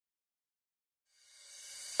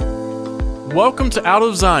Welcome to Out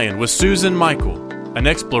of Zion with Susan Michael, an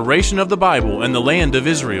exploration of the Bible and the land of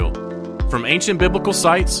Israel. From ancient biblical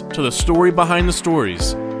sites to the story behind the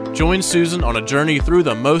stories, join Susan on a journey through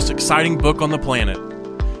the most exciting book on the planet.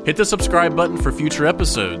 Hit the subscribe button for future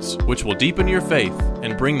episodes, which will deepen your faith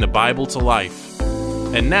and bring the Bible to life.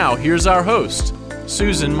 And now, here's our host,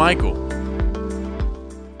 Susan Michael.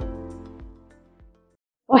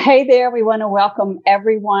 Well, hey there. We want to welcome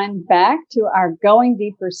everyone back to our Going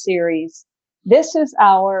Deeper series. This is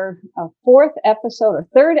our third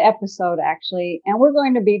episode, actually, and we're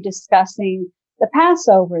going to be discussing the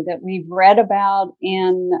Passover that we've read about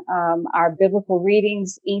in our biblical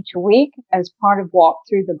readings each week as part of Walk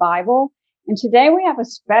Through the Bible. And today we have a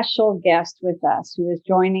special guest with us who is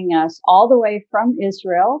joining us all the way from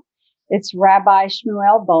Israel. It's Rabbi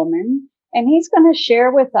Shmuel Bowman, and he's going to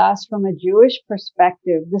share with us from a Jewish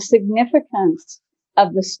perspective the significance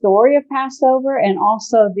of the story of Passover and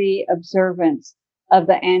also the observance of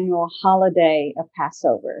the annual holiday of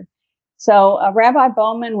Passover. So Rabbi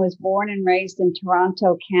Bowman was born and raised in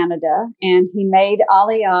Toronto, Canada, and he made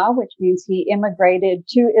Aliyah, which means he immigrated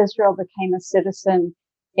to Israel, became a citizen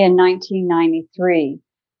in 1993.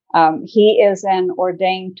 He is an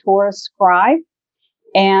ordained Torah scribe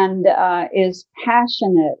and is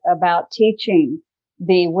passionate about teaching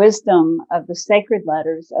the wisdom of the sacred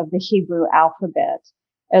letters of the Hebrew alphabet,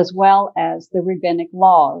 as well as the rabbinic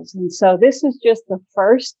laws. And so this is just the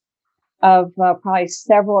first of probably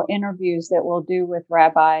several interviews that we'll do with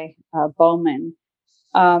Rabbi Bowman.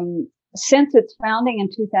 Since its founding in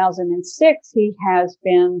 2006, he has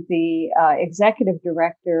been the executive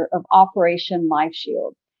director of Operation Life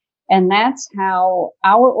Shield. And that's how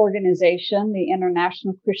our organization, the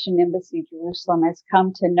International Christian Embassy Jerusalem, has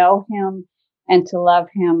come to know him and to love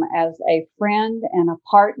him as a friend and a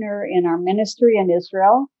partner in our ministry in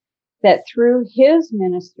Israel, that through his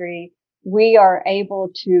ministry, we are able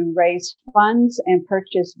to raise funds and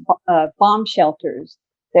purchase bomb shelters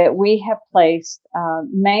that we have placed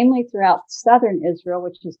mainly throughout southern Israel,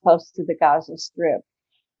 which is close to the Gaza Strip.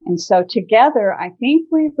 And so together, I think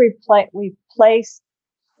we've placed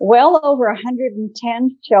well over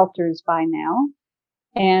 110 shelters by now.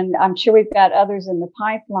 And I'm sure we've got others in the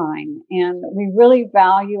pipeline. And we really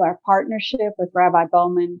value our partnership with Rabbi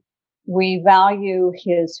Bowman. We value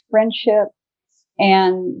his friendship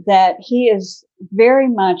and that he is very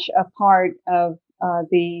much a part of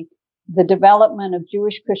the development of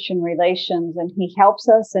Jewish-Christian relations. And he helps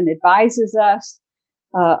us and advises us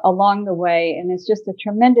along the way. And it's just a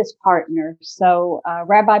tremendous partner. So,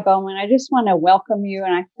 Rabbi Bowman, I just want to welcome you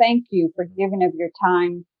and I thank you for giving of your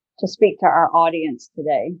time to speak to our audience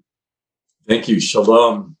today. Thank you.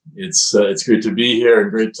 Shalom. It's great to be here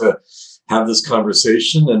and great to have this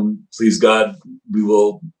conversation. And please God,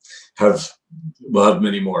 we'll have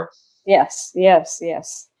many more. Yes.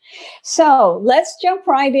 So let's jump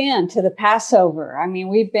right into the Passover. I mean,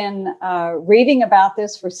 we've been reading about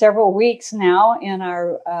this for several weeks now in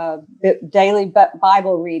our daily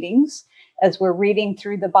Bible readings as we're reading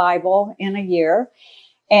through the Bible in a year.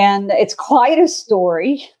 And it's quite a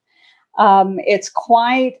story. It's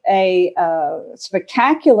quite a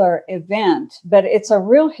spectacular event, but it's a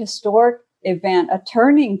real historic event, a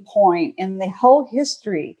turning point in the whole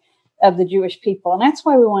history of the Jewish people. And that's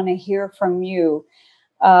why we want to hear from you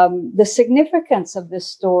the significance of this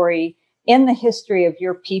story in the history of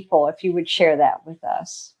your people, if you would share that with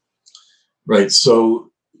us. Right.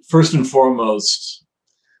 So first and foremost,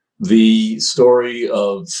 the story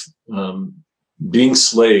of being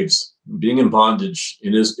slaves, being in bondage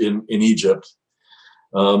in Egypt,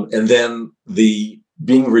 and then the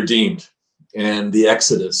being redeemed and the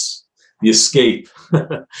Exodus, the escape,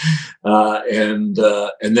 and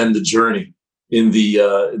then the journey in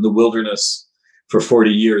the wilderness for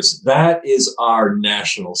 40 years. That is our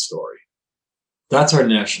national story. That's our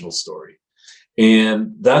national story,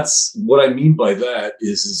 and that's what I mean by that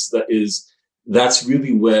is that's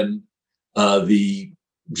really when the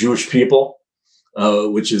Jewish people,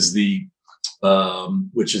 which is the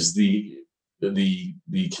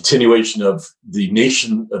continuation of the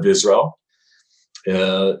nation of Israel,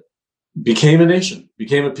 became a nation,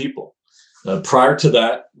 became a people. Prior to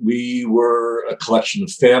that, we were a collection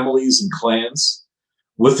of families and clans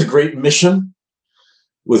with a great mission,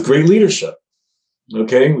 with great leadership.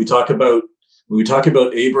 Okay, when we talk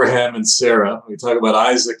about Abraham and Sarah, we talk about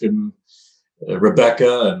Isaac and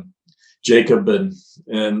Rebecca and Jacob and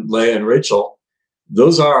Leah and Rachel.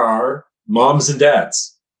 Those are our moms and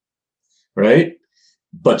dads, right?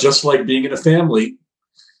 But just like being in a family,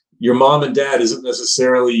 your mom and dad isn't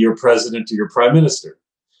necessarily your president or your prime minister.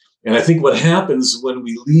 And I think what happens when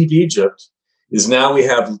we leave Egypt is now we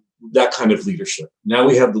have that kind of leadership. Now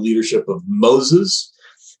we have the leadership of Moses,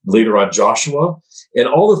 later on Joshua, and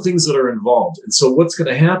all the things that are involved. And so what's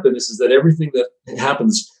going to happen is that everything that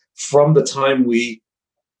happens from the time we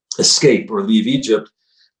escape or leave Egypt,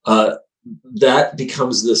 that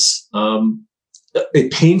becomes this a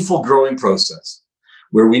painful growing process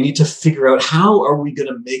where we need to figure out, how are we going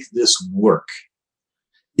to make this work?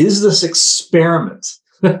 Is this experiment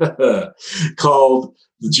called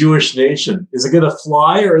the Jewish nation, is it going to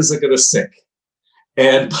fly or is it going to sink?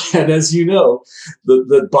 And as you know,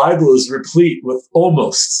 the Bible is replete with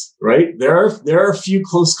almosts, right? There are a few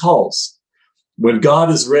close calls when God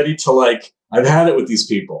is ready to, like, I've had it with these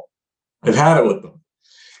people. I've had it with them.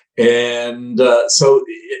 And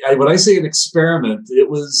when I say an experiment, it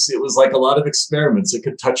was like a lot of experiments. It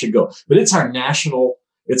could touch and go, but it's our national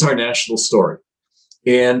story.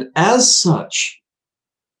 And as such,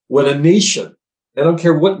 when a nation, I don't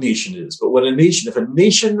care what nation it is, but if a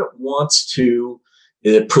nation wants to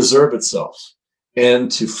preserve itself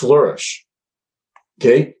and to flourish,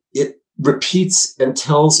 okay, it repeats and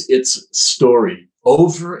tells its story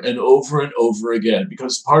over and over and over again,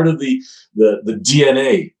 because part of the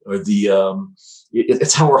DNA, or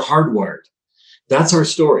it's how we're hardwired. That's our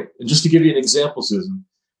story. And just to give you an example, Susan,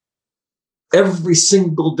 every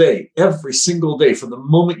single day, from the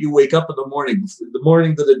moment you wake up in the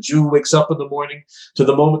morning that a Jew wakes up in the morning to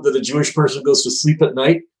the moment that a Jewish person goes to sleep at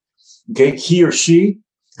night, okay, he or she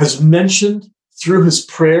has mentioned through his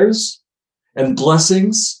prayers and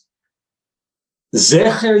blessings,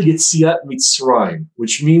 Zecher Yetziat Mitzrayim,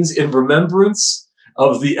 which means in remembrance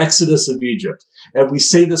of the Exodus of Egypt. And we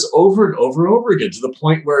say this over and over and over again, to the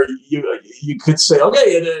point where you could say,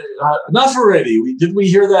 okay, enough already. Did we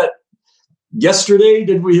hear that yesterday?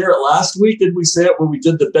 Did we hear it last week? Did we say it when we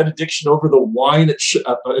did the benediction over the wine at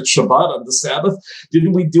Shabbat on the Sabbath?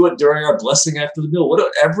 Didn't we do it during our blessing after the meal?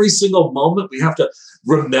 Every single moment we have to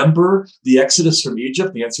remember the Exodus from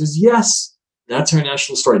Egypt? The answer is yes. That's our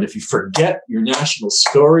national story. And if you forget your national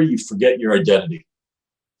story, you forget your identity.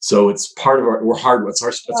 So it's part of we're hard. That's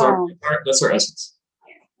our essence.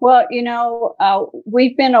 Well,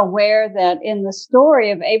 we've been aware that in the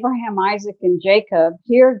story of Abraham, Isaac, and Jacob,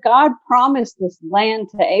 here God promised this land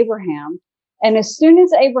to Abraham. And as soon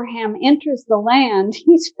as Abraham enters the land,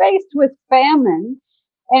 he's faced with famine,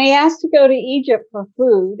 and he has to go to Egypt for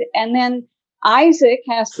food. And then Isaac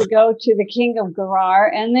has to go to the king of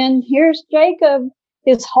Gerar. And then here's Jacob.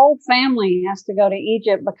 His whole family has to go to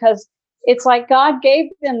Egypt, because it's like God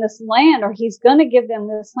gave them this land, or he's going to give them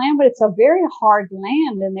this land, but it's a very hard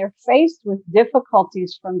land, and they're faced with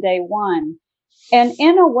difficulties from day one. And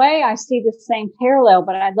in a way, I see the same parallel,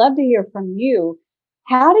 but I'd love to hear from you.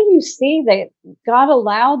 How do you see that God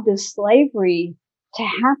allowed this slavery to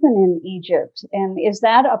happen in Egypt? And is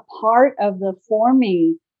that a part of the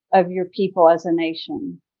forming of your people as a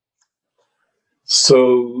nation?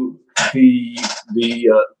 So the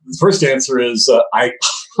first answer is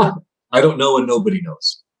I don't know, and nobody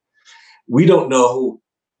knows. We don't know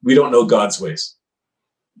God's ways.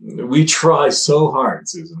 We try so hard,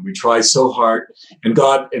 Susan. We try so hard, and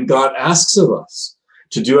God asks of us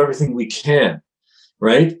to do everything we can,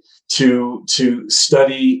 right? To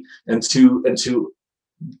study and to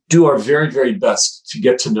do our very, very best to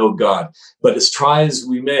get to know God. But as try as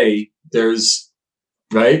we may, there's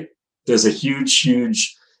a huge,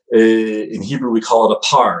 in Hebrew we call it a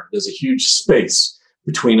par. There's a huge space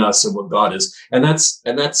between us and what God is. And that's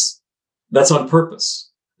on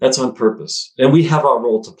purpose. That's on purpose. And we have our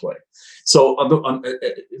role to play. So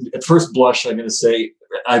at first blush, I'm going to say,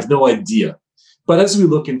 I have no idea. But as we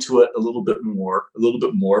look into it a little bit more,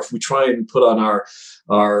 if we try and put on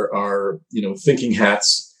our thinking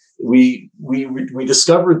hats, we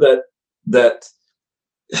discover that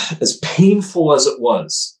as painful as it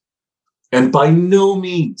was, and by no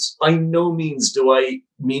means do I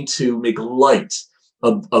mean to make light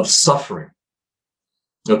of suffering.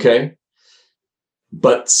 Okay?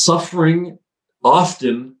 But suffering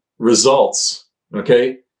often results,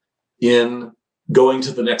 okay, in going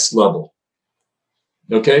to the next level.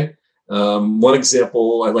 Okay? One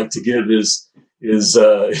example I like to give is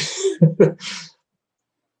the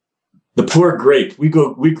poor grape. We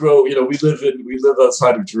grow, we live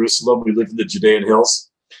outside of Jerusalem. We live in the Judean hills,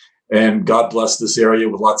 and God blessed this area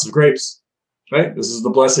with lots of grapes. Right? This is the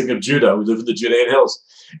blessing of Judah. We live in the Judean hills.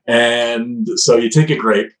 And so you take a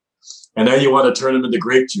grape, and now you want to turn them into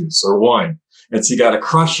grape juice or wine. And so you got to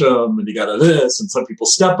crush them, and you got to this, and some people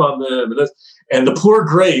step on them, and this. And the poor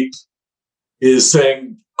grape is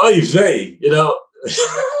saying, "Oy vey,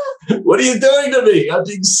 what are you doing to me? I'm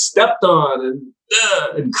being stepped on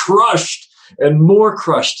and crushed and more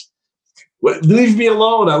crushed." Leave me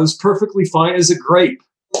alone. I was perfectly fine as a grape.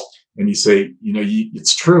 And you say,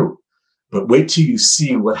 it's true. But wait till you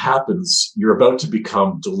see what happens. You're about to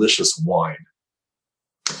become delicious wine.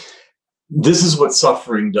 This is what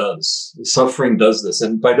suffering does. Suffering does this.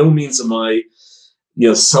 And by no means am I,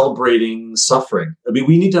 celebrating suffering. I mean,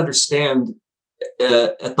 we need to understand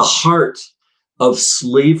at the heart of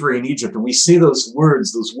slavery in Egypt. And we say those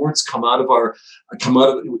words we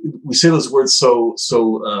say those words so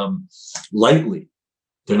lightly.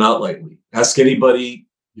 They're not lightly. Ask anybody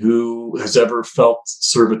who has ever felt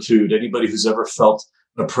servitude, anybody who's ever felt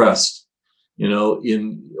oppressed.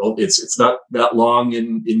 It's not that long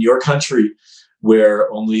in your country where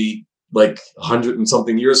only like 100 and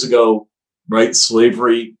something years ago, right,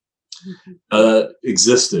 slavery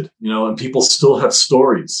existed, and people still have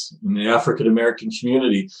stories in the African American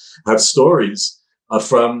community, have stories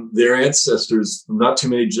from their ancestors not too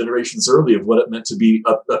many generations early of what it meant to be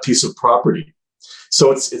a piece of property.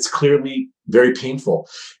 So it's clearly very painful.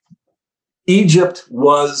 Egypt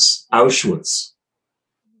was Auschwitz.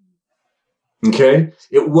 Okay,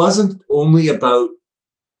 it wasn't only about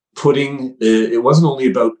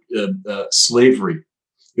slavery.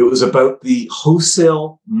 It was about the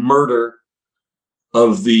wholesale murder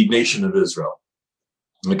of the nation of Israel.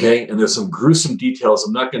 Okay, and there's some gruesome details.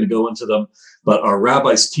 I'm not going to go into them, but our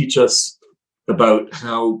rabbis teach us about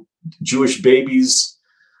how Jewish babies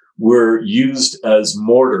were used as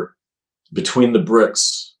mortar between the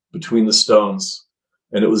bricks, between the stones.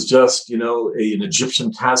 And it was just, an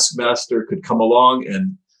Egyptian taskmaster could come along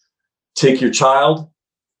and take your child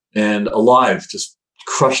and alive, just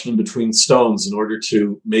crushed in between stones in order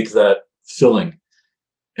to make that filling.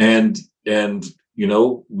 And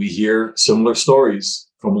we hear similar stories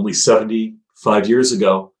from only 75 years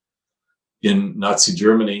ago in Nazi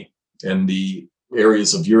Germany and the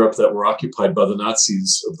areas of Europe that were occupied by the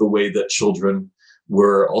Nazis, of the way that children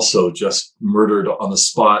were also just murdered on the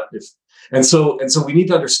spot. And so we need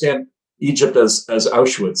to understand Egypt as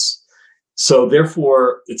Auschwitz. So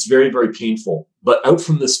therefore, it's very, very painful. But out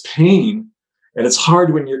from this pain, and it's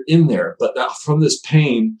hard when you're in there, but from this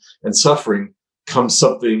pain and suffering comes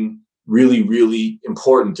something really, really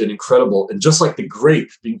important and incredible. And just like the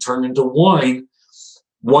grape being turned into wine,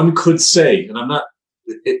 one could say, and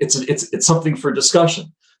it's something for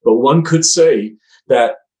discussion, but one could say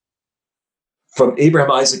that from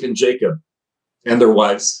Abraham, Isaac, and Jacob and their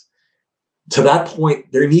wives, to that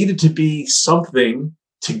point, there needed to be something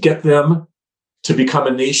to get them to become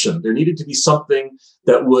a nation. There needed to be something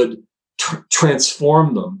that would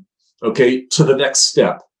transform them, to the next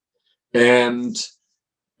step. And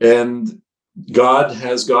God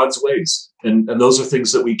has God's ways. And those are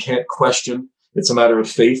things that we can't question. It's a matter of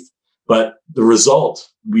faith. But the result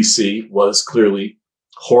we see was clearly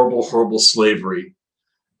horrible, horrible slavery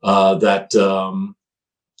that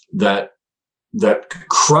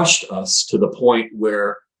crushed us to the point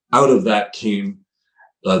where out of that came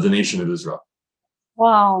the nation of Israel.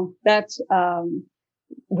 Wow, that's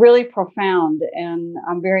really profound. And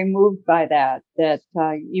I'm very moved by that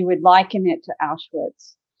you would liken it to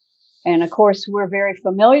Auschwitz. And of course, we're very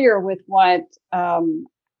familiar with what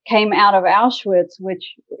came out of Auschwitz,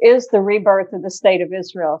 which is the rebirth of the state of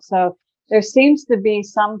Israel. So there seems to be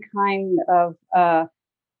some kind of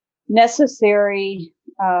necessary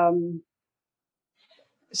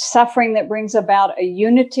suffering that brings about a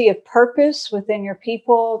unity of purpose within your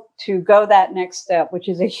people to go that next step, which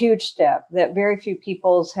is a huge step that very few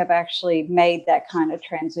peoples have actually made that kind of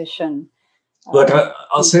transition. Look,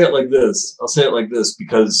 I'll say it like this.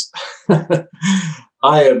 Because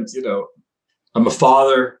I am, I'm a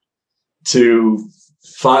father to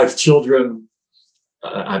 5 children.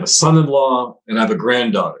 I have a son-in-law and I have a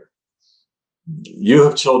granddaughter. You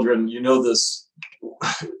have children, you know this.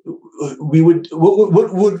 What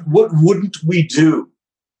wouldn't we do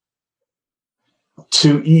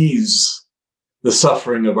to ease the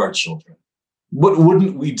suffering of our children? What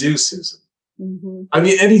wouldn't we do, Susan? Mm-hmm. I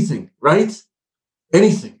mean, anything, right?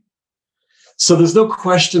 Anything. So there's no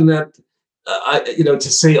question that, to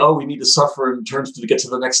say, we need to suffer in terms to get to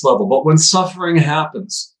the next level. But when suffering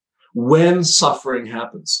happens,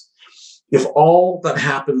 if all that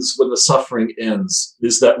happens when the suffering ends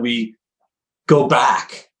is that we go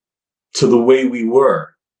back to the way we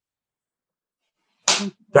were,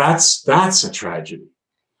 that's a tragedy.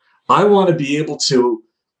 I want to be able to,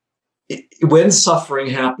 when suffering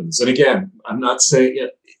happens, and again, I'm not saying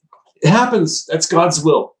it happens, that's God's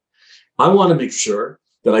will. I want to make sure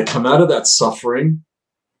that I come out of that suffering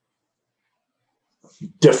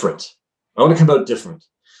different. I want to come out different.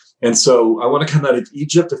 And so I want to come out of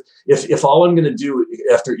Egypt. If all I'm going to do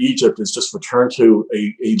after Egypt is just return to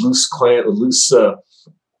a loose clan, a loose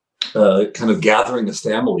kind of gathering of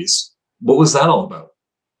families, what was that all about?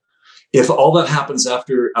 If all that happens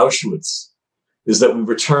after Auschwitz is that we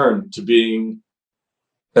return to being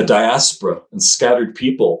a diaspora and scattered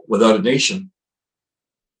people without a nation,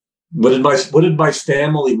 what did my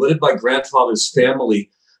family, what did my grandfather's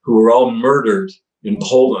family, who were all murdered in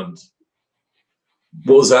Poland,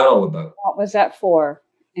 what was that all about? What was that for?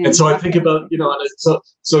 And so I think about, so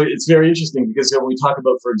it's very interesting because when we talk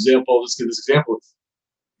about, for example, let's give this example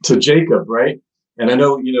to Jacob, right? And I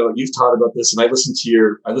know, you've taught about this, and I listen to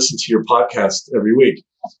your podcast every week,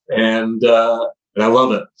 and I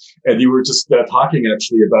love it. And you were just talking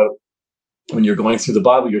actually about when you're going through the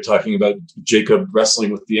Bible, you're talking about Jacob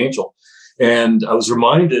wrestling with the angel, and I was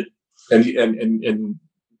reminded, and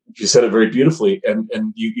you said it very beautifully,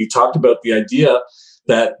 and you talked about the idea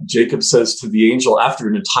that Jacob says to the angel after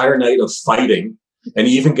an entire night of fighting, and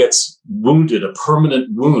he even gets wounded, a permanent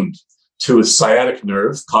wound to his sciatic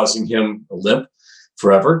nerve, causing him a limp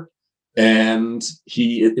forever. And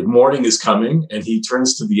the morning is coming, and he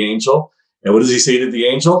turns to the angel, and what does he say to the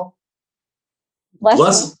angel?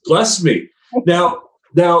 Bless me. Now,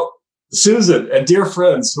 Susan and dear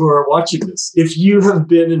friends who are watching this, if you have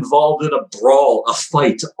been involved in a brawl, a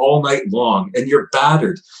fight all night long, and you're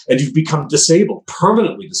battered and you've become disabled,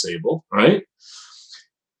 permanently disabled, right?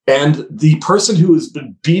 And the person who has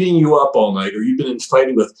been beating you up all night or you've been in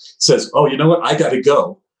fighting with says, oh, you know what? I got to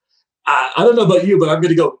go. I don't know about you, but I'm going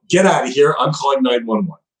to go. Get out of here. I'm calling 911.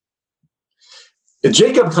 And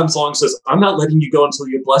Jacob comes along and says, I'm not letting you go until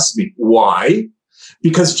you bless me. Why?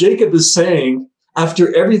 Because Jacob is saying,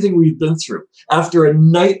 after everything we've been through, after a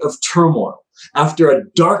night of turmoil, after a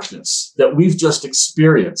darkness that we've just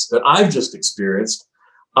experienced, that I've just experienced,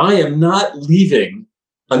 I am not leaving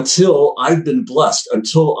until I've been blessed,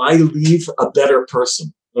 until I leave a better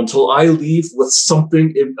person, until I leave with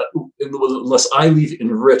something, unless I leave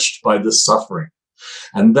enriched by this suffering.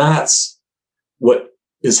 And that's what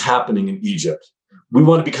is happening in Egypt. We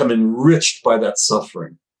want to become enriched by that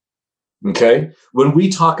suffering. Okay? When we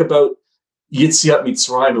talk about Yetziat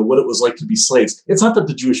Mitzrayim and what it was like to be slaves, it's not that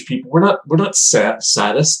the Jewish people, we're not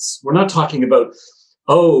sadists. We're not talking about,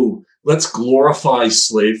 oh, let's glorify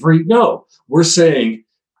slavery. No, we're saying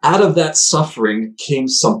out of that suffering came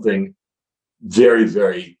something very,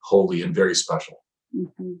 very holy and very special.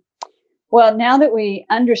 Mm-hmm. Well, now that we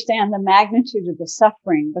understand the magnitude of the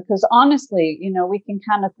suffering, because honestly, we can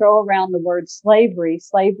kind of throw around the word slavery.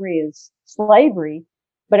 Slavery is slavery.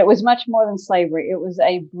 But it was much more than slavery. It was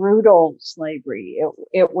a brutal slavery.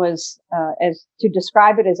 It was, as to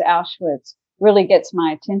describe it as Auschwitz really gets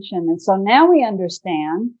my attention. And so now we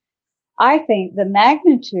understand, I think, the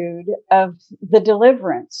magnitude of the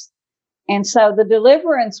deliverance. And so the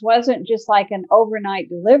deliverance wasn't just like an overnight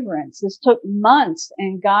deliverance. This took months,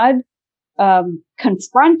 and God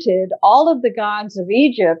confronted all of the gods of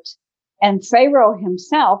Egypt and Pharaoh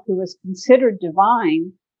himself, who was considered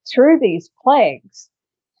divine, through these plagues.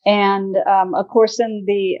 And, of course, then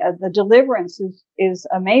the deliverance is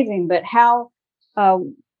amazing. But how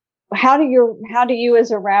do you as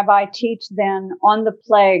a rabbi teach then on the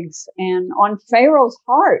plagues and on Pharaoh's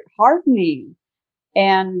heart hardening?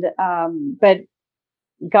 And, but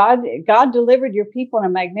God delivered your people in a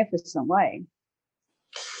magnificent way.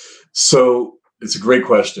 So it's a great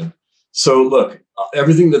question. So look,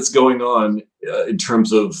 everything that's going on in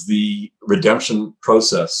terms of the redemption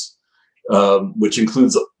process, which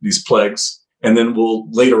includes these plagues, and then will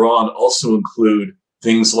later on also include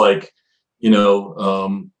things like,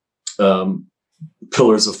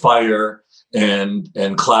 pillars of fire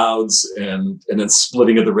and clouds and then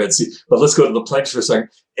splitting of the Red Sea. But let's go to the plagues for a second.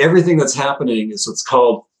 Everything that's happening is what's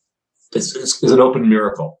called is an open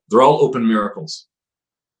miracle. They're all open miracles.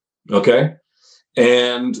 Okay,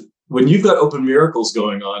 and when you've got open miracles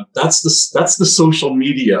going on, that's the social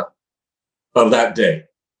media of that day.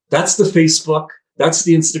 That's the Facebook, that's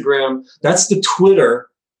the Instagram, that's the Twitter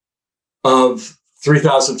of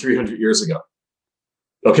 3,300 years ago.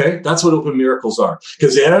 Okay? That's what open miracles are,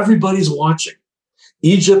 because everybody's watching.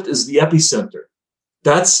 Egypt is the epicenter.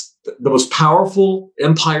 That's the most powerful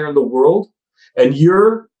empire in the world, and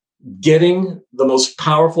you're getting the most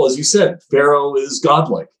powerful, as you said, Pharaoh is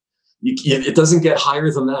godlike. It doesn't get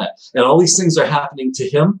higher than that. And all these things are happening to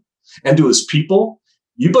him and to his people.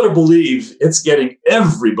 You better believe it's getting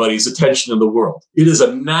everybody's attention in the world. It is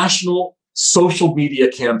a national social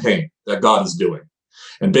media campaign that God is doing.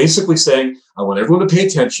 And basically saying, I want everyone to pay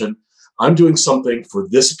attention. I'm doing something for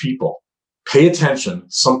this people. Pay attention.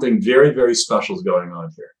 Something very, very special is going on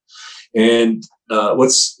here. And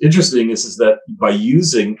what's interesting is that by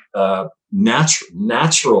using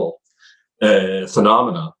natural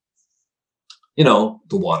phenomena, the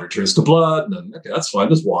water turns to blood, and then, okay, that's fine.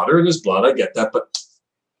 There's water and there's blood. I get that, but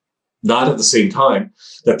not at the same time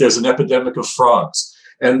that there's an epidemic of frogs,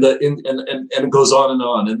 and it goes on,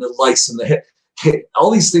 and the lice and all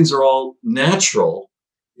these things are all natural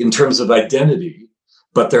in terms of identity,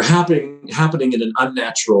 but they're happening in an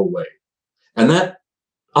unnatural way, and that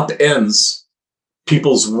upends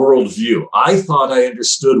people's worldview. I thought I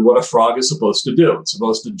understood what a frog is supposed to do. It's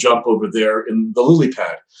supposed to jump over there in the lily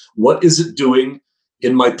pad. What is it doing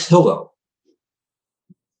in my pillow?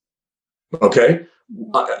 Okay.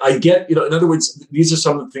 I get, in other words, these are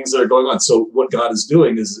some of the things that are going on. So what God is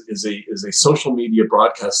doing is a social media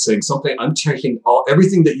broadcast saying something. I'm taking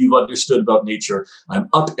everything that you've understood about nature. I'm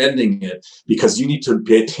upending it because you need to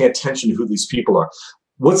pay attention to who these people are.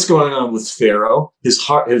 What's going on with Pharaoh? His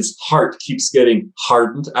heart keeps getting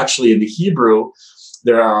hardened. Actually, in the Hebrew,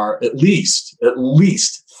 there are at least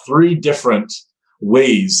 3 different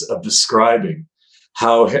ways of describing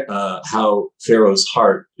how Pharaoh's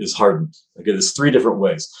heart is hardened. Okay, there's 3 different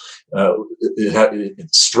ways.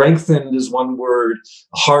 It strengthened is one word,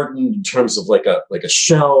 hardened in terms of like a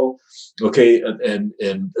shell. Okay, and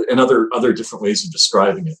other different ways of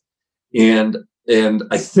describing it. And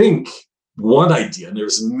I think one idea, and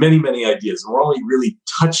there's many ideas, and we're only really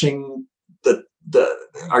touching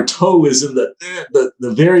our toe is in the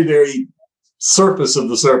very, very surface of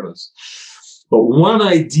the surface. But one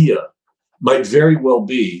idea might very well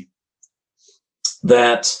be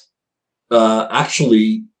that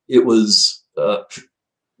actually it was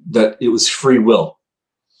free will.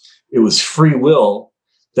 It was free will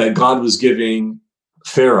that God was giving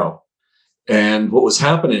Pharaoh, and what was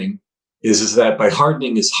happening is that by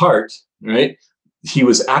hardening his heart, right, he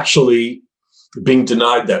was actually being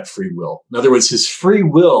denied that free will. In other words, his free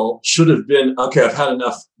will should have been, okay, I've had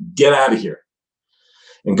enough, get out of here.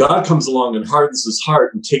 And God comes along and hardens his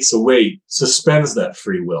heart and takes away, suspends that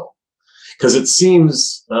free will. Because it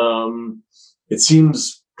seems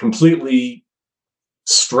completely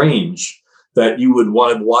strange that you would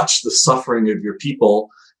want to watch the suffering of your people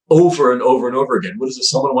over and over and over again. What is it?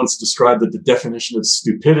 Someone once described that the definition of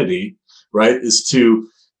stupidity, right, is to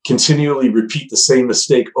continually repeat the same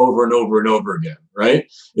mistake over and over and over again,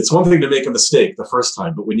 right? It's one thing to make a mistake the first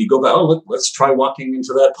time, but when you go back, let's try walking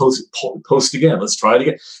into that post again. Let's try it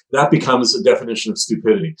again. That becomes a definition of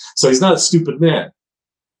stupidity. So he's not a stupid man.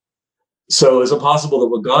 So is it possible that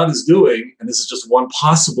what God is doing, and this is just one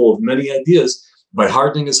possible of many ideas, by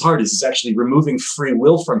hardening his heart, is he's actually removing free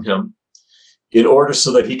will from him in order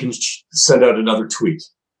so that he can send out another tweet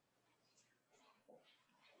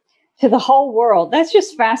to the whole world? That's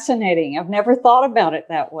just fascinating. I've never thought about it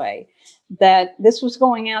that way, that this was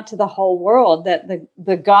going out to the whole world, that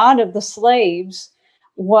the God of the slaves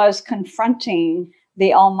was confronting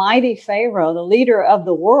the almighty Pharaoh, the leader of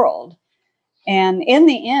the world, and in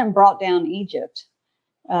the end brought down Egypt.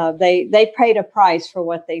 They paid a price for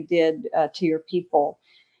what they did to your people.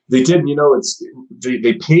 They did.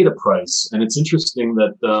 They paid a price, and it's interesting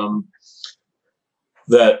that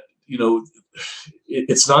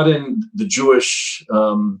it's not in the Jewish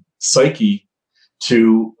psyche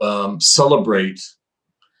to celebrate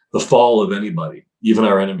the fall of anybody, even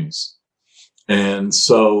our enemies. And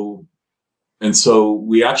so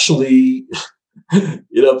we actually,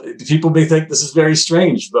 people may think this is very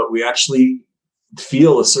strange, but we actually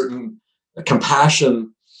feel a certain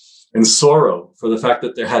compassion and sorrow for the fact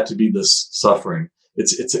that there had to be this suffering. It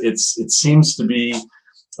seems to be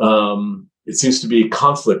a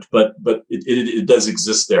conflict, but it does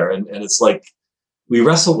exist there, and it's like we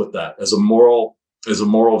wrestle with that as a moral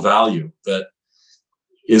value that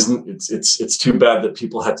isn't. It's too bad that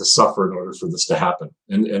people had to suffer in order for this to happen,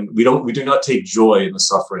 and we do not take joy in the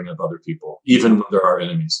suffering of other people, even when they're our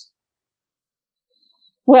enemies.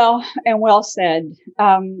 Well, and well said.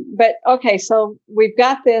 But okay, so we've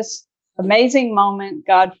got this amazing moment.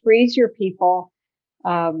 God frees your people.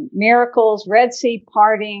 Miracles, Red Sea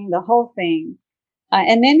parting, the whole thing.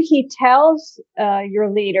 And then he tells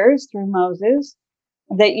your leaders through Moses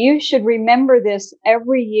that you should remember this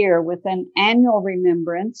every year with an annual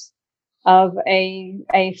remembrance of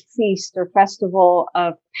a feast or festival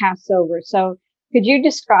of Passover. So could you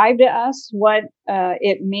describe to us what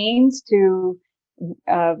it means to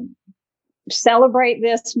celebrate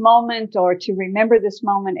this moment or to remember this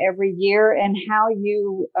moment every year, and how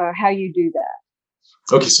you do that?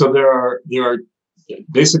 Okay, so there are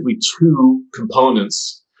basically 2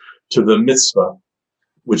 components to the mitzvah,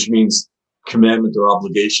 which means commandment or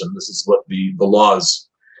obligation. This is what the laws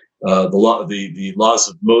the laws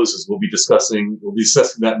of Moses. We'll be discussing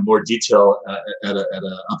that in more detail at an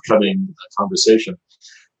upcoming conversation.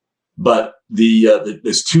 But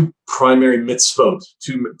there's two primary mitzvot,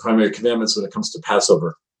 two primary commandments when it comes to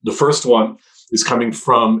Passover. The first one is coming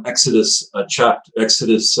from Exodus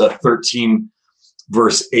 13,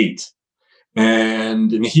 verse 8.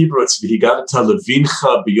 And in Hebrew, it's V'higadata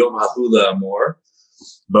levincha b'yom hahu le'amor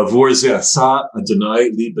bavur ze asa Adonai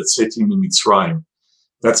li b'tzeti mitzrayim.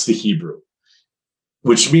 That's the Hebrew,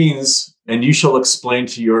 which means, and you shall explain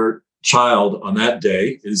to your child on that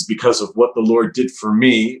day, is because of what the Lord did for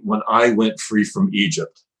me when I went free from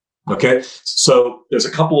Egypt. Okay, so there's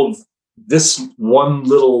a couple of, this one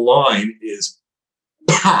little line is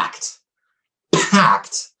packed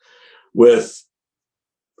with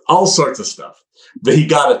all sorts of stuff.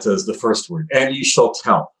 V'higadata is the first word, and you shall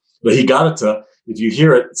tell. V'higadata, if you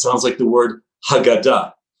hear it, it sounds like the word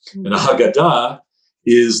Haggadah. And a Haggadah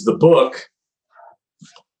is the book.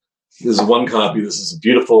 This is one copy. This is a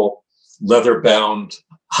beautiful leather-bound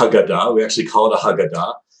Haggadah. We actually call it a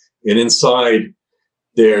Haggadah. And inside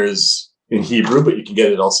there's, in Hebrew, but you can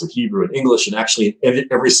get it also Hebrew and English, and actually in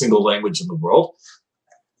every single language in the world.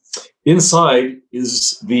 Inside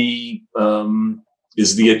is the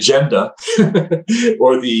agenda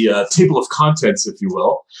or the table of contents, if you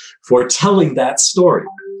will, for telling that story.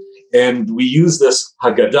 And we use this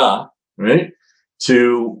Haggadah, right,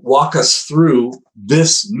 to walk us through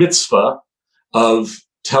this mitzvah of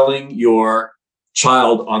telling your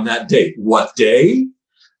child on that day. What day?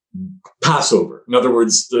 Passover. In other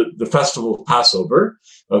words, the festival of Passover.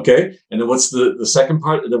 Okay. And then what's the second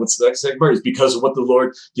part? And then what's the next second part? Is because of what the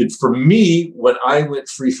Lord did for me when I went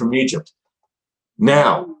free from Egypt.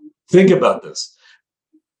 Now, think about this.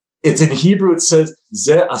 It's in Hebrew, it says,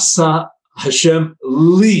 Ze asa Hashem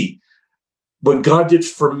li. What God did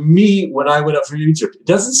for me when I went up from Egypt. It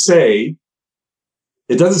doesn't say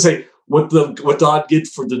what God did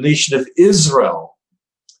for the nation of Israel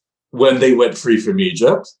when they went free from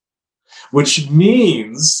Egypt, which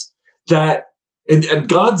means that, and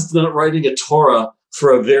God's not writing a Torah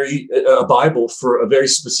for a Bible for a very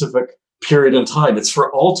specific period in time. It's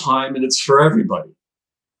for all time and it's for everybody.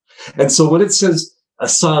 And so when it says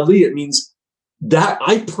Asali, it means that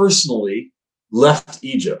I personally left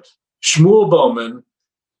Egypt. Shmuel Bowman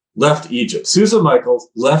left Egypt. Susan Michaels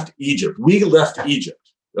left Egypt. We left Egypt.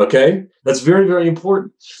 Okay? That's very, very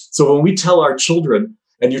important. So when we tell our children,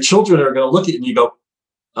 and your children are going to look at you and you go,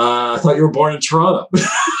 I thought you were born in Toronto.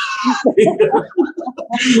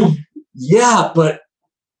 Yeah, but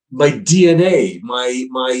my DNA, my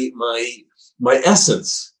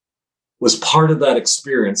essence was part of that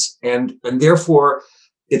experience. And therefore,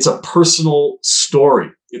 it's a personal story.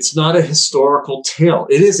 It's not a historical tale.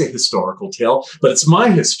 It is a historical tale, but it's my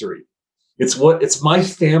history. It's my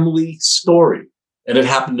family story. And it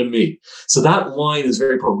happened to me. So that line is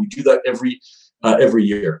very important. We do that every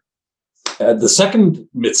year. The second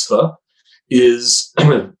mitzvah is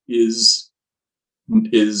eating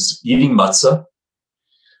matzah,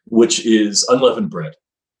 which is unleavened bread.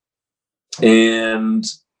 And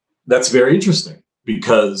that's very interesting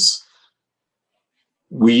because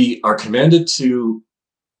we are commanded to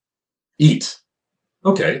eat.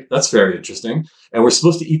 Okay, that's very interesting. And we're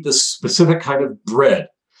supposed to eat this specific kind of bread.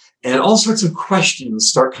 And all sorts of questions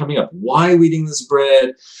start coming up. Why are we eating this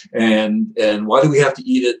bread? And why do we have to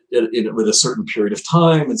eat it with a certain period of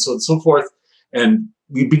time? And so on and so forth. And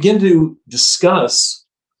we begin to discuss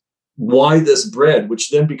why this bread,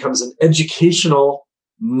 which then becomes an educational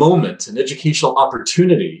moment, an educational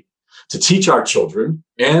opportunity to teach our children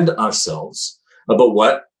and ourselves about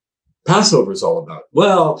what Passover is all about.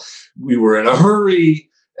 Well, we were in a hurry.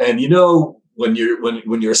 And when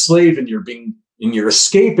you're a slave and you're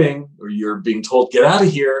escaping, or you're being told get out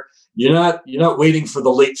of here, you're not waiting for the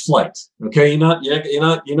late flight. Okay, you're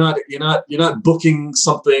not booking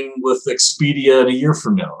something with Expedia in a year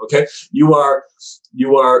from now. Okay, you are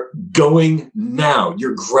going now.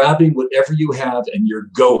 You're grabbing whatever you have and you're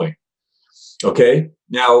going. Okay,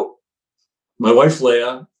 now my wife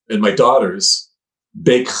Leah and my daughters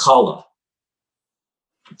bake challah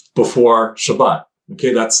before Shabbat.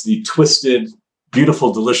 Okay, that's the twisted,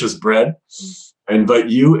 beautiful, delicious bread. I invite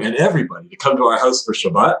you and everybody to come to our house for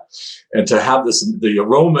Shabbat and to have this. The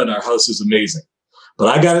aroma in our house is amazing. But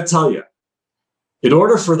I got to tell you, in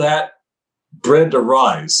order for that bread to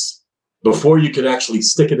rise before you can actually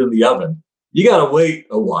stick it in the oven, you got to wait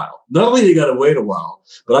a while. Not only you got to wait a while,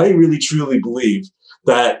 but I really, truly believe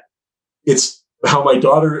that it's how my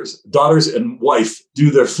daughters and wife do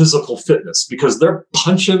their physical fitness, because they're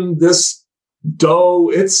punching this dough.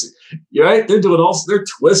 right? They're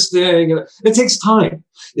twisting. And it takes time.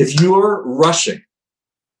 If you're rushing,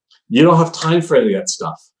 you don't have time for any of that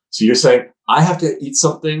stuff. So you're saying, I have to eat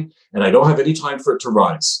something and I don't have any time for it to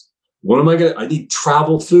rise. What am I going to, I need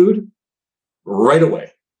travel food right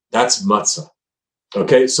away. That's matzah.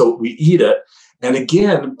 Okay. So we eat it. And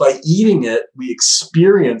again, by eating it, we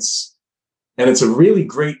experience, and it's a really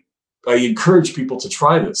great, I encourage people to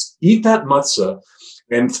try this. Eat that matzah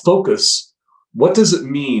and focus. What does it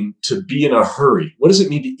mean to be in a hurry? What does it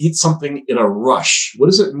mean to eat something in a rush? What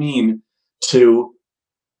does it mean to,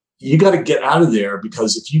 you got to get out of there,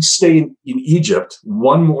 because if you stay in Egypt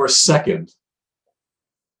one more second,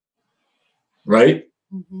 right?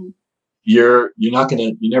 Mm-hmm. You're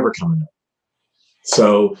never coming out.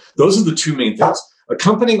 So those are the two main things.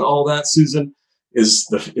 Accompanying all that, Susan, is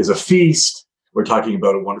a feast. We're talking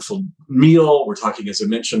about a wonderful meal. We're talking, as I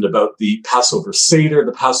mentioned, about the Passover Seder.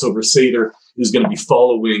 The Passover Seder is going to be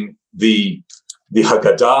following the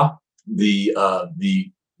Haggadah, the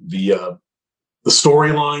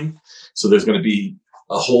storyline. So there's going to be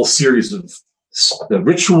a whole series of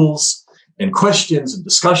rituals and questions and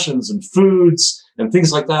discussions and foods and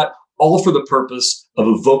things like that, all for the purpose of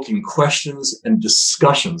evoking questions and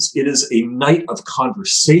discussions. It is a night of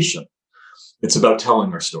conversation. It's about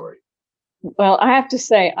telling our story. Well, I have to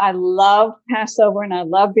say, I love Passover, and I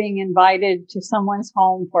love being invited to someone's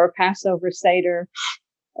home for a Passover Seder.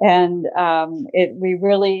 And we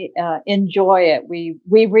really enjoy it. We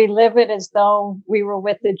relive it as though we were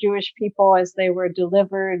with the Jewish people as they were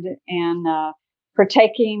delivered, and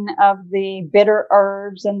partaking of the bitter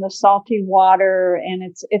herbs and the salty water. And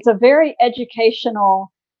it's a very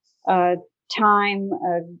educational time,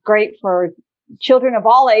 great for children of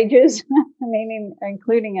all ages,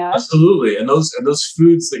 including us. Absolutely. And those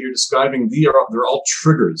foods that you're describing, they're all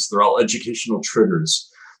triggers. They're all educational triggers.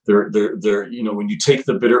 They're when you take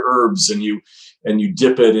the bitter herbs and you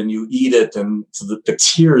dip it and you eat it, and so the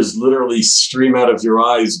tears literally stream out of your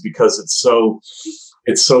eyes because it's so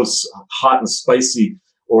hot and spicy,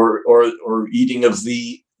 or eating of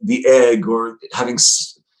the egg, or having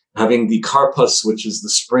the karpas, which is the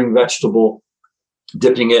spring vegetable,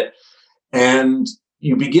 dipping it, and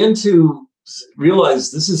you begin to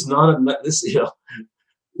realize this is not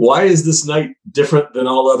why is this night different than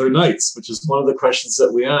all other nights? Which is one of the questions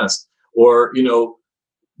that we ask. Or,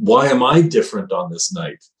 why am I different on this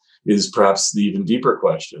night? Is perhaps the even deeper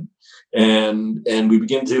question. And we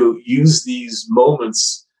begin to use these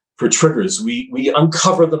moments for triggers. We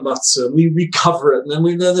uncover the matzah, and we recover it, and then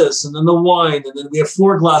we know this, and then the wine, and then we have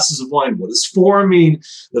 4 glasses of wine. What does 4 mean?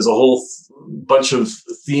 There's a whole bunch of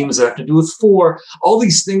themes that have to do with 4. All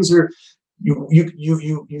these things are,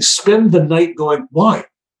 you spend the night going, why?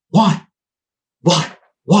 Why?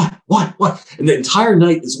 And the entire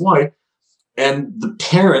night is why. And the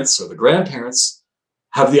parents or the grandparents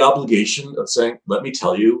have the obligation of saying, let me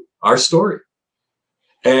tell you our story.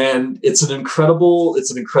 And it's an incredible,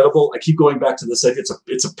 I keep going back to this.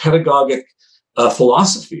 It's a pedagogic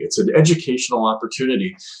philosophy. It's an educational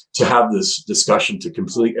opportunity to have this discussion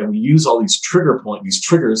and we use all these these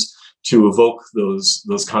triggers to evoke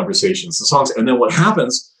those conversations, the songs. And then what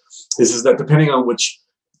happens is that depending on which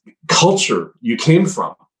culture you came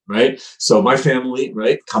from, right? So my family,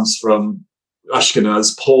 right, comes from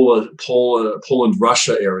Ashkenaz, Poland,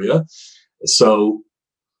 Russia area. So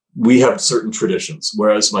we have certain traditions.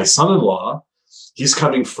 Whereas my son-in-law, he's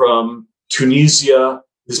coming from Tunisia.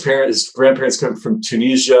 His grandparents come from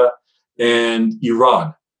Tunisia and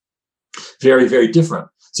Iran. Very, very different.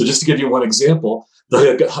 So just to give you one example,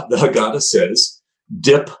 the Haggadah says,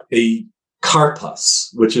 dip a karpas,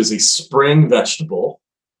 which is a spring vegetable,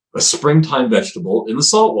 a springtime vegetable, in the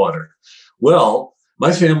salt water. Well,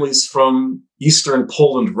 my family's from eastern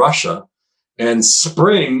Poland, Russia, and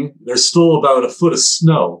spring, there's still about a foot of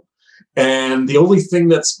snow. And the only thing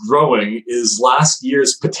that's growing is last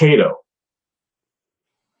year's potato.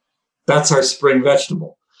 That's our spring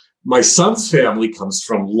vegetable. My son's family comes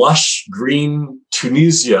from lush green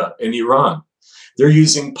Tunisia and Iran. They're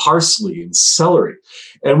using parsley and celery.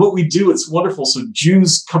 And what we do, it's wonderful. So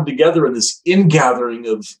Jews come together in this ingathering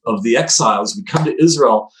of the exiles. We come to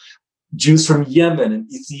Israel, Jews from Yemen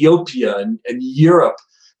and Ethiopia and Europe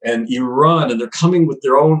and Iran, and they're coming with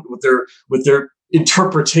their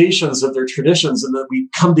interpretations of their traditions. And then we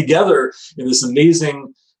come together in this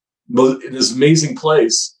amazing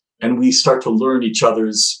place, and we start to learn each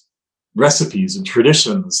other's recipes and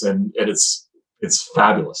traditions. And it's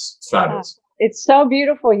fabulous. It's fabulous. It's so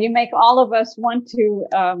beautiful. You make all of us want to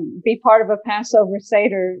be part of a Passover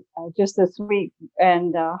Seder just this week.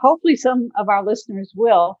 And hopefully some of our listeners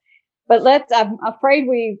will. But I'm afraid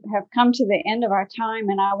we have come to the end of our time.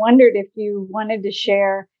 And I wondered if you wanted to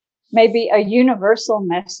share maybe a universal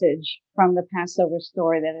message from the Passover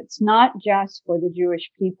story, that it's not just for the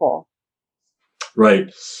Jewish people.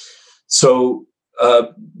 Right. So I'm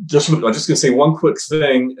just going to say one quick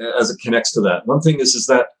thing as it connects to that. One thing is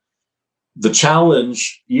that the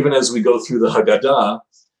challenge, even as we go through the Haggadah,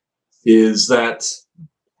 is that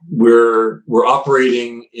we're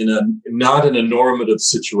operating not in a normative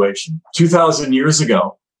situation. 2,000 years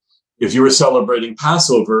ago, if you were celebrating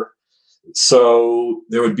Passover, so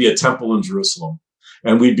there would be a temple in Jerusalem,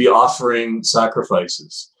 and we'd be offering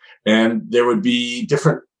sacrifices, and there would be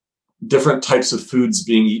different types of foods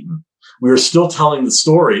being eaten. We were still telling the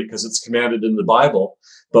story because it's commanded in the Bible,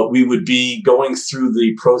 but we would be going through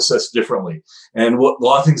the process differently. And a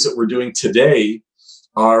lot of things that we're doing today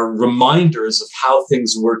are reminders of how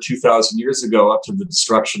things were 2,000 years ago up to the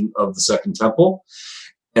destruction of the Second Temple.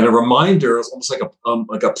 And a reminder is almost like a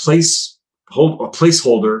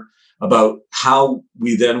placeholder about how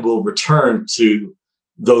we then will return to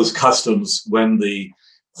those customs when the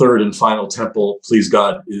third and final temple, please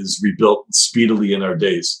God, is rebuilt speedily in our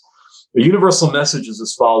days. The universal message is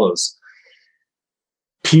as follows.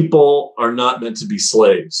 People are not meant to be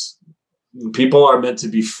slaves. People are meant to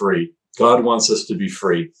be free. God wants us to be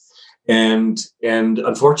free. And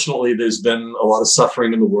unfortunately, there's been a lot of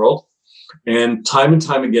suffering in the world. And time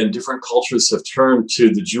again, different cultures have turned to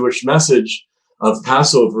the Jewish message of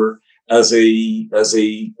Passover as a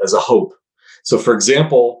hope. So, for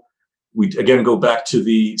example, we again go back to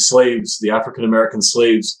the slaves, the African-American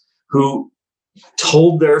slaves, who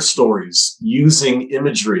told their stories using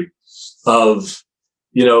imagery of,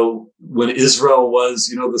 when Israel was,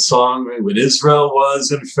 the song, right? When Israel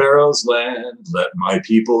was in Pharaoh's land, let my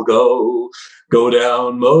people go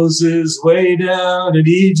down Moses' way down in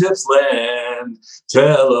Egypt's land.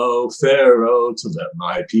 Tell, O Pharaoh, to let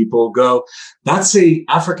my people go. That's a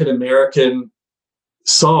African-American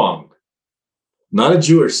song, not a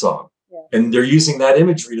Jewish song. Yeah. And they're using that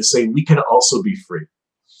imagery to say we can also be free.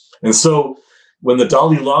 And so when the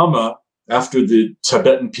Dalai Lama, after the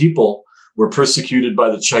Tibetan people were persecuted by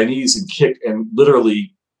the Chinese and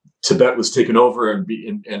literally Tibet was taken over and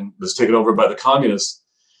was taken over by the communists.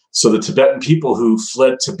 So the Tibetan people who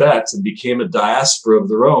fled Tibet and became a diaspora of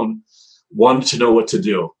their own wanted to know what to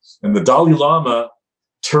do. And the Dalai Lama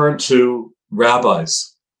turned to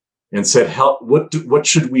rabbis and said, what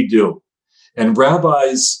should we do? And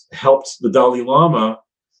rabbis helped the Dalai Lama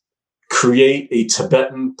create a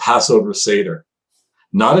Tibetan Passover Seder,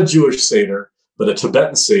 not a Jewish Seder, but a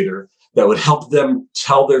Tibetan Seder that would help them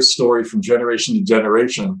tell their story from generation to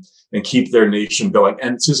generation and keep their nation going.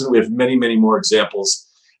 And Susan, we have many, many more examples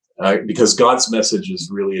because God's message is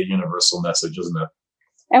really a universal message, isn't it?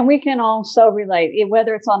 And we can also relate,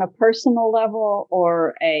 whether it's on a personal level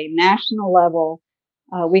or a national level,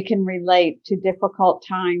 we can relate to difficult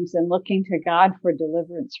times and looking to God for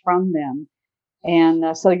deliverance from them.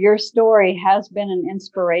 And so your story has been an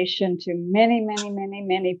inspiration to many, many, many,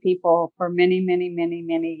 many people for many, many, many,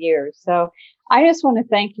 many years. So I just want to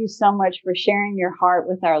thank you so much for sharing your heart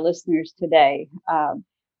with our listeners today.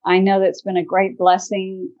 I know that's been a great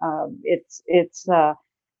blessing. It's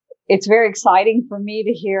very exciting for me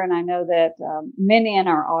to hear, and I know that many in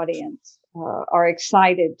our audience are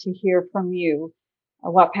excited to hear from you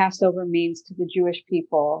what Passover means to the Jewish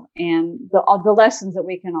people and the lessons that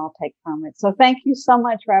we can all take from it. So thank you so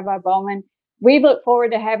much, Rabbi Bowman. We look forward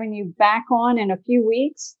to having you back on in a few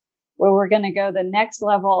weeks, where we're going to go the next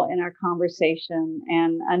level in our conversation.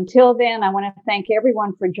 And until then, I want to thank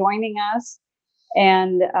everyone for joining us.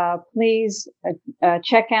 And please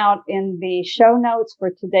check out in the show notes for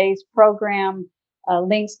today's program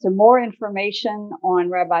links to more information on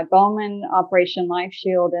Rabbi Bowman, Operation Life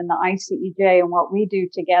Shield, and the ICEJ and what we do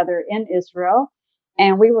together in Israel.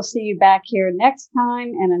 And we will see you back here next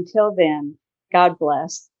time. And until then, God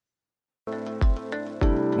bless.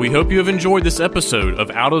 We hope you have enjoyed this episode of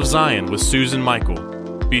Out of Zion with Susan Michael.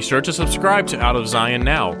 Be sure to subscribe to Out of Zion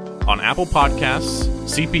now on Apple Podcasts,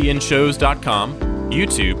 cpnshows.com,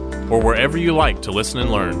 YouTube, or wherever you like to listen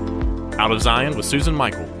and learn. Out of Zion with Susan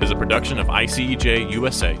Michael is a production of ICEJ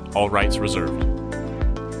USA, all rights reserved.